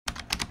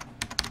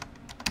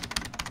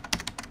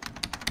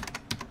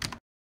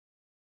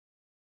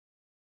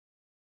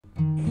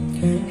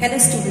Hello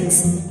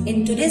students,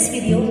 in today's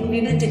video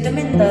we will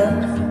determine the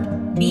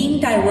beam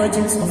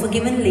divergence of a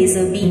given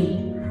laser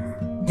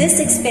beam. This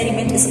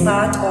experiment is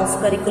part of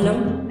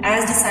curriculum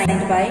as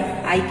designed by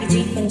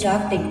IKG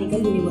Punjab Technical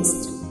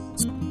University.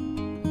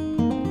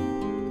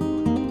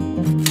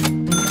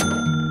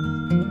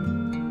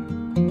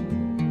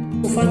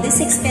 So for this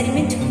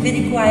experiment we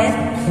require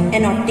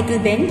an optical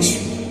bench,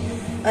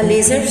 a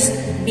laser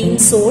beam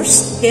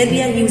source. Here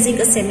we are using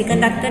a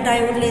semiconductor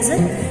diode laser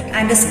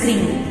and a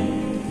screen.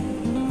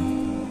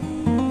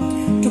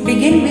 To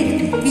begin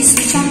with, we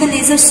switch on the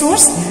laser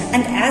source,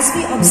 and as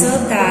we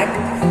observe that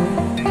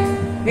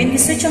when we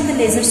switch on the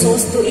laser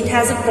source, so it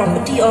has a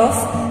property of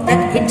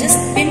that it just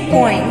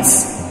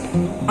pinpoints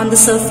on the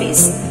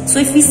surface. So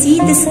if we see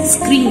this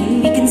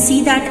screen, we can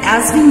see that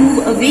as we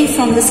move away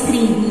from the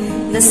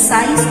screen, the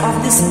size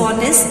of this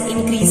spot is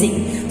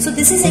increasing. So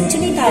this is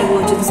actually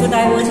divergence. So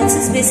divergence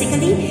is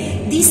basically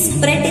the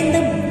spread in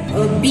the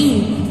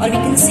beam, or we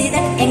can say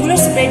that angular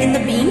spread in the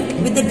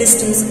beam with the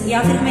distance.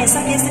 या फिर हम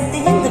ऐसा कह सकते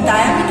हैं, the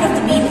diameter of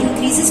the beam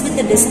increases with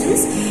the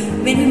distance.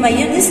 When we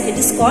measure this, it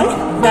is called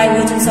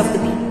divergence of the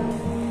beam.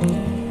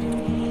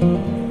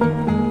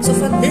 So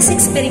for this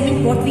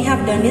experiment, what we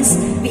have done is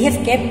we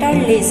have kept our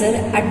laser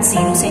at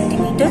 0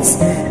 centimeters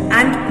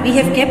and we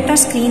have kept our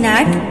screen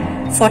at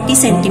 40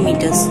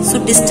 centimeters. So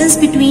distance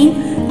between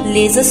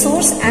laser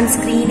source and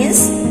screen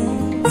is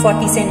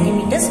 40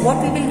 centimeters. What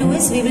we will do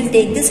is we will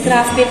take this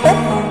graph paper,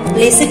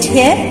 place it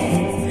here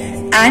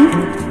and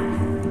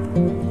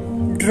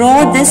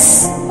draw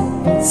this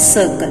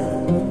circle.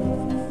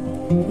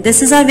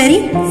 This is our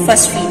very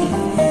first reading.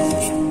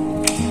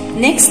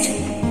 Next,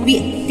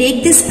 we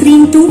take this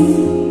screen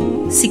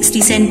to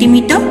 60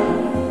 centimeter.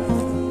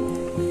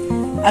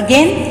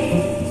 Again,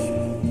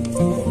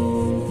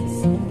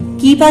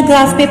 keep our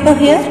graph paper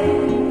here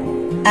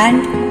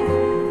and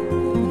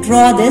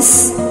draw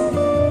this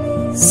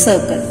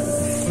circle.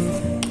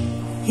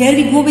 Here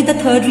we go with the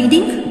third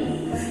reading.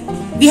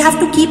 We have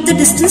to keep the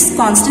distance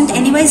constant.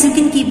 Anyways, you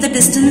can keep the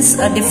distance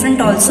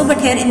different also, but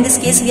here in this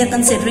case we are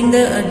considering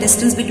the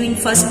distance between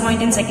first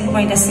point and second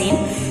point as same.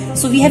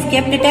 So we have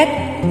kept it at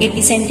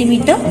 80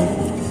 centimeter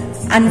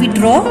and we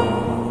draw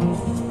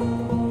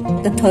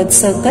the third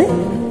circle.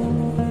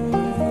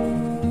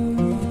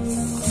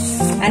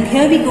 And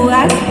here we go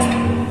at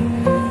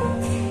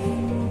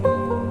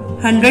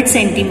 100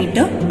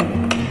 centimeter.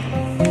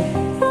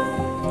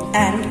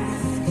 And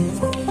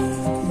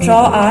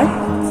draw our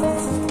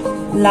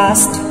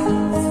last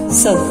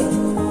circle.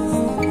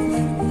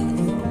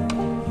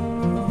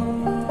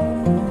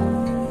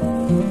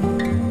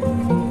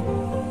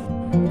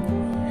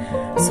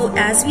 So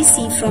as we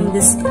see from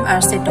this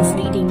our set of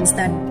readings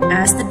that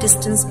as the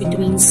distance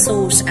between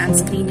source and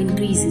screen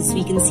increases,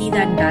 we can see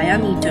that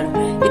diameter,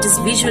 it is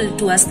visual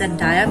to us that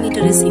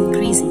diameter is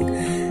increasing.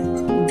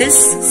 This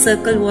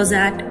circle was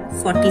at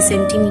 40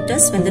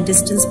 centimeters when the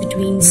distance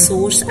between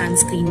source and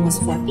screen was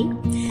 40.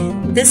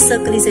 This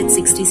circle is at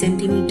 60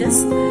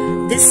 centimeters,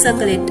 this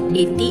circle at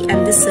 80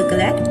 and this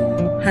circle at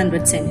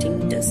 100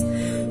 centimeters.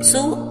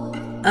 So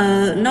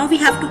now we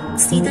have to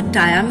see the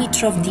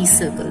diameter of these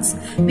circles.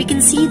 We can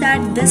see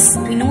that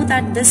we know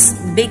that this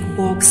big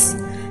box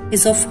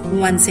is of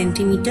 1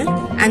 centimeter,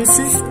 and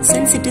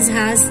since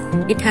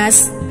it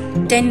has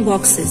 10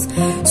 boxes.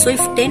 So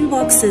if 10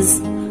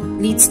 boxes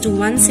leads to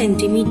 1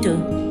 centimeter,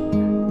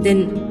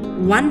 then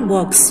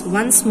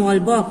one small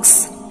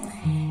box,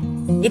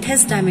 it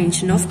has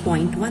dimension of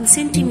 0.1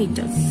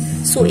 centimeter.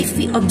 So if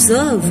we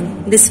observe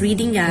this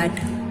reading at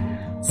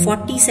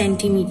 40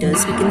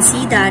 centimeters, we can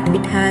see that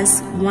it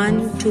has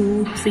 1,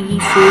 2, 3, 4,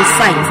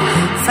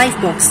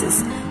 5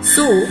 boxes.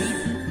 So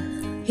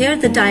here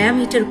the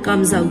diameter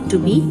comes out to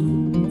be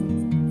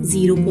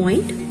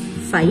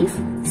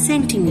 0.5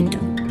 centimeter.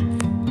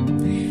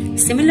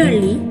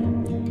 Similarly,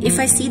 if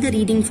I see the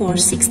reading for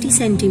 60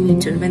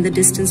 centimeter when the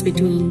distance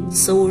between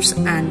source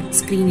and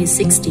screen is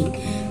 60,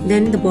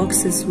 then the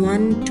box is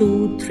 1,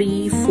 2,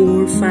 3,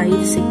 4,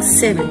 5, 6,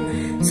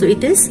 7. So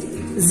it is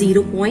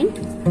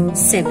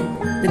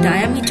 0.7. The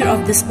diameter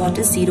of this spot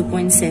is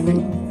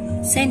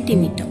 0.7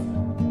 centimeter.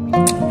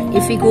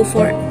 If we go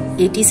for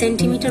 80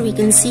 centimeter, we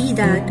can see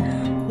that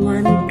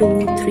 1,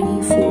 2,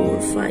 3,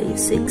 4, 5,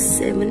 6,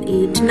 7,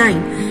 8,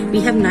 9. We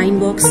have 9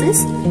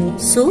 boxes,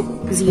 so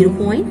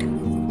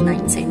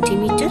 0.9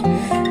 centimeter,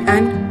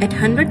 and at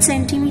 100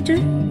 centimeter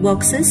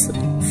boxes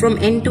from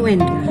end to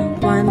end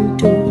 1,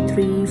 2,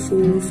 3,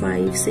 4,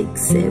 5,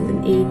 6,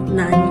 7, 8,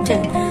 9,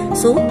 10.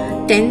 So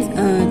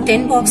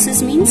 10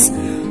 boxes means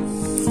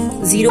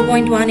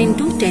 0.1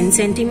 into 10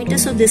 centimeter.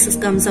 So this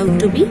comes out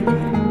to be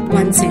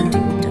 1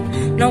 centimeter.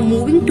 Now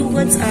moving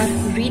towards our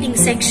reading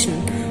section,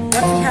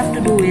 what we have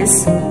to do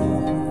is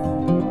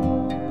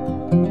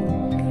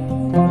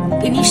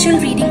initial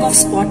reading of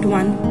spot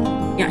 1.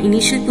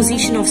 Initial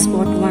position of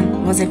spot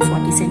 1 was at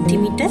 40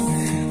 centimeter.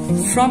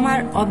 From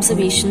our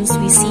observations,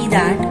 we see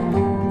that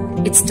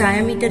its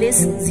diameter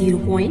is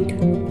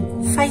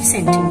 0.5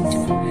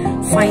 centimeter.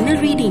 Final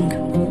reading,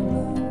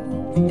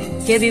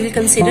 here we will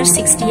consider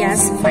 60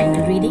 as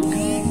final reading,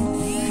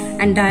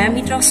 and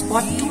diameter of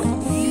spot 2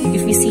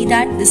 if we see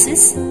that this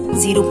is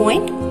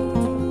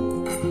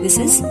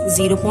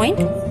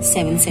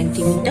 0.7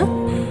 centimeter.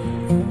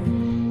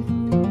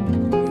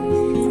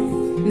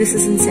 This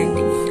is in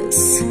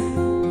centimeters.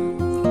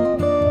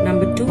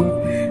 Number 2,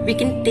 we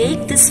can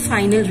take this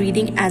final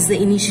reading as the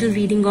initial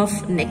reading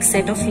of next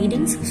set of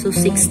readings. So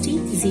 60,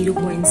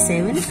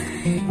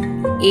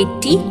 0.7,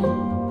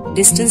 80,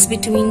 distance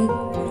between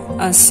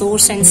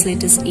source and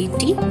slit is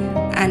 80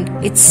 and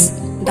its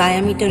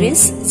diameter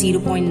is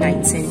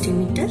 0.9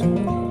 centimeter,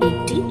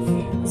 80,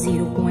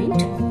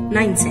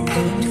 0.9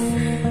 centimeter.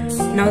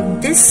 Now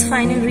this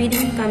final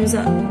reading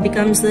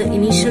becomes the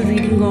initial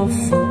reading of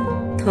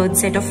third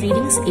set of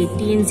readings,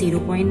 80 and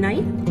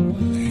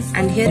 0.9,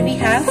 and here we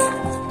have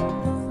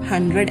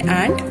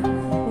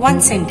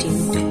 101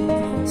 centimeter.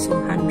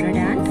 So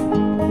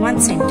 101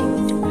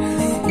 centimeter.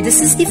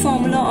 This is the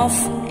formula of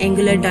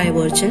angular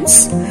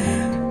divergence.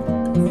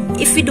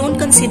 If we don't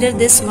consider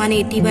this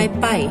 180 by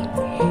pi,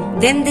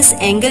 then this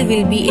angle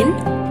will be in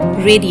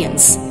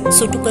radians.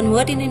 So to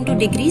convert it into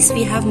degrees,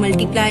 we have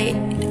multiplied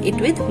it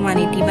with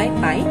 180 by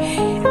pi.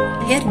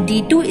 Here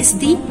D2 is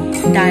the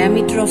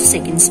diameter of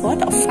second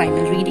spot of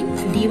final reading,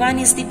 D1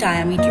 is the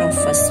diameter of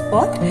first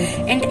spot,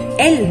 and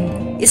L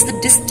is the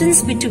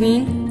distance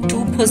between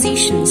two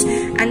positions.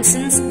 And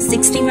since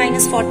 60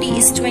 minus 40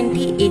 is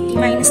 20, 80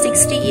 minus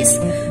 60 is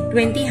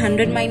 20,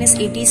 100 minus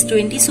 80 is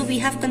 20. So we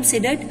have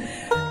considered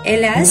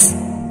L as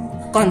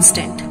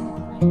constant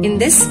in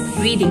this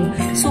reading.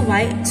 So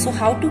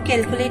how to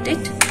calculate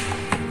it?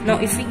 Now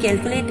if we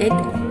calculate it,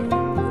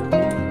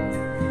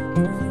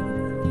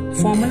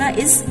 formula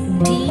is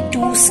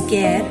D2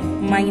 square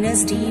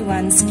minus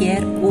D1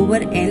 square over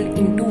L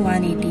into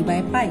 180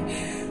 by pi.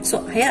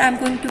 So here I am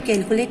going to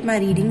calculate my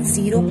reading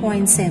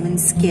 0.7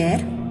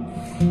 square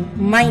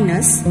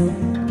minus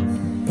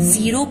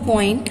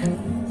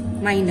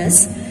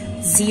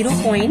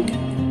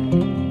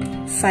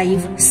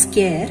 0.5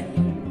 square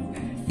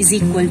is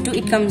equal to,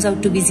 it comes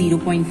out to be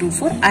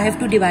 0.24. I have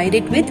to divide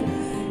it with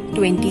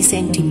 20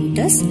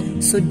 centimeters.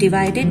 So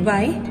divided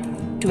by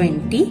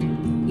 20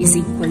 is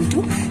equal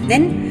to,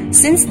 then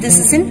since this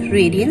is in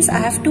radians, I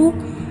have to,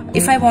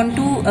 if I want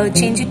to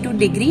change it to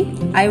degree,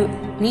 I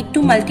need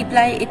to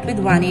multiply it with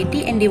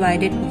 180 and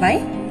divide it by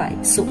pi.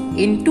 So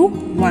into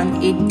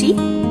 180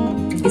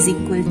 is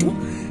equal to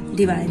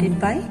divided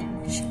by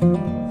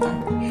pi.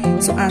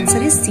 So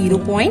answer is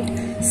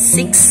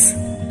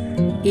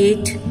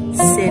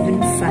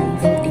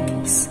 0.6875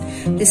 degrees.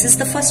 This is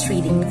the first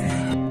reading.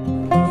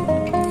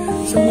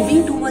 So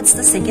moving towards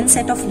the second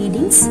set of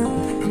readings,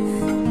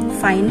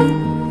 final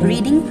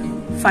reading,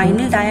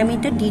 final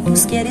diameter D2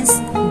 square is,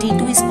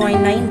 D2 is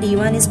 0.9,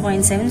 D1 is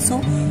 0.7,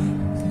 so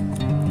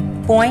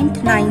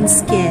 0.9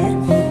 square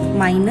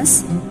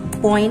minus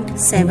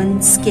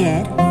 0.7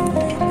 square,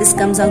 this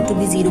comes out to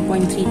be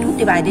 0.32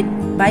 divided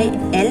by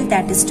L,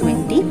 that is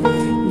 20,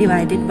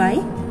 divided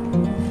by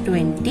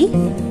 20.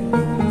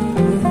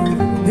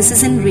 This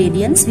is in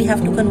radians, we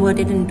have to convert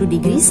it into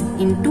degrees,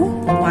 into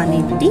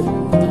 180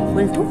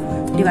 equal to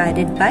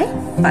divided by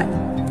pi.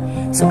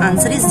 So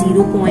answer is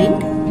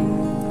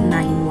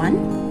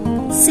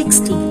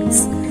 0.916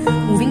 degrees.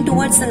 Moving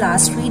towards the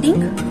last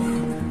reading,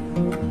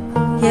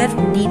 here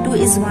D2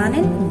 is 1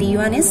 and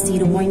D1 is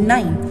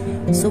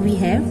 0.9. So we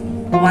have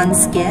 1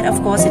 square,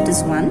 of course it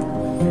is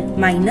 1,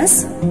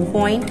 minus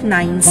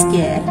 0.9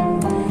 square.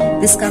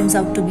 This comes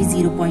out to be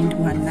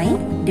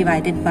 0.19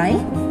 divided by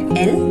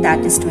L,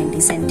 that is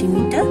 20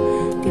 centimeter,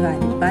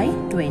 divided by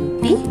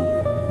 20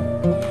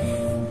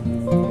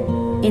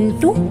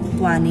 into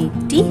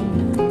 180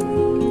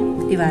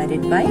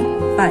 divided by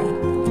pi.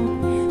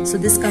 So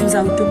this comes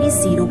out to be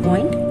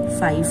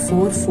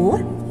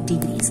 0.544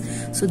 degrees.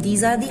 So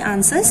these are the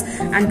answers,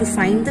 and to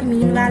find the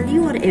mean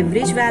value or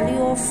average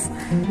value of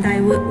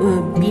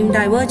beam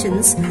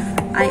divergence,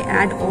 I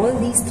add all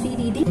these three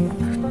readings.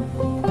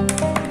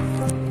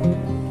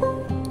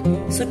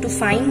 So to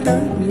find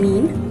the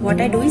mean,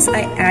 what I do is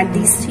I add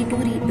these three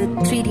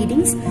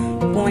readings,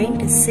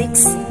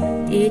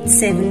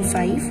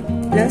 0.6875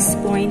 plus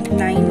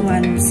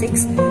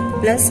 0.916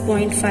 plus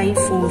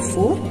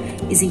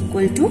 0.544 is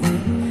equal to,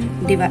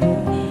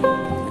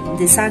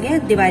 this आ गया,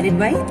 divided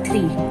by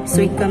 3.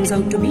 So it comes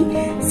out to be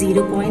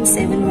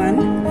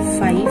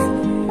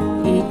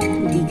 0.7158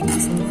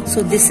 degrees.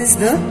 So this is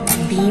the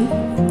beam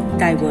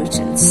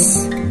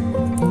divergence.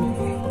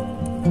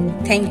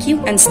 Thank you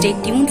and stay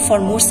tuned for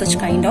more such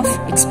kind of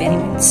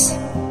experiments.